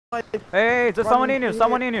Hey, there's someone in here,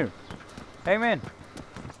 someone in here. Hey man.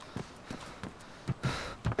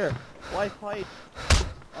 Here, Wi-Fi.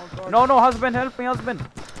 Oh God. No, husband, help me, husband.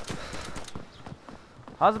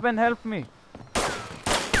 Husband, help me.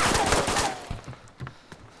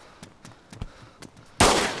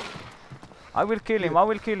 I will kill him, I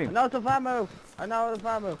will kill him. I'm out of ammo. I'm out of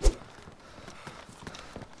ammo.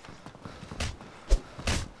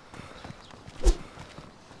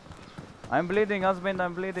 I'm bleeding, husband,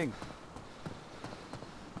 I'm bleeding.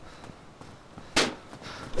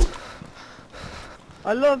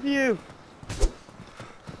 I love you.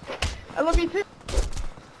 I love you too.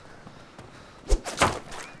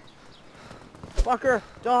 Fucker,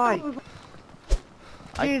 die.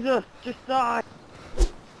 Jesus, just die.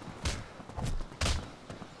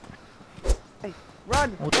 Hey,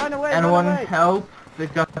 run away, Anyone run away. help?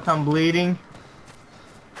 Because I'm bleeding.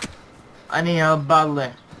 I need help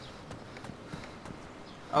badly.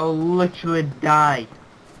 I'll literally die.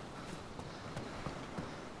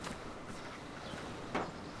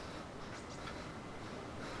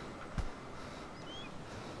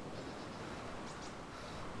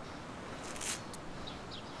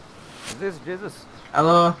 This Jesus.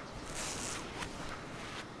 Hello?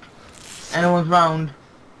 Anyone's round?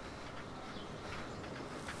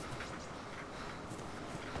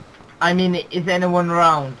 I mean, is anyone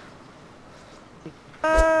around?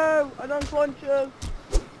 No, I don't want you.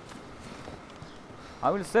 I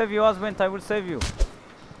will save you, husband, I will save you.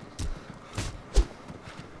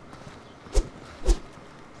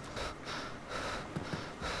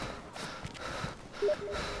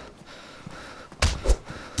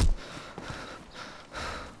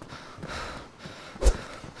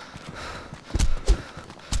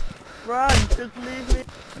 Run, just leave me.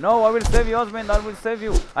 No, I will save you, husband, I will save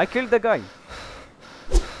you. I killed the guy.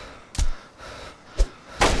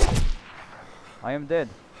 I am dead.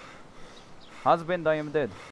 Husband, I am dead.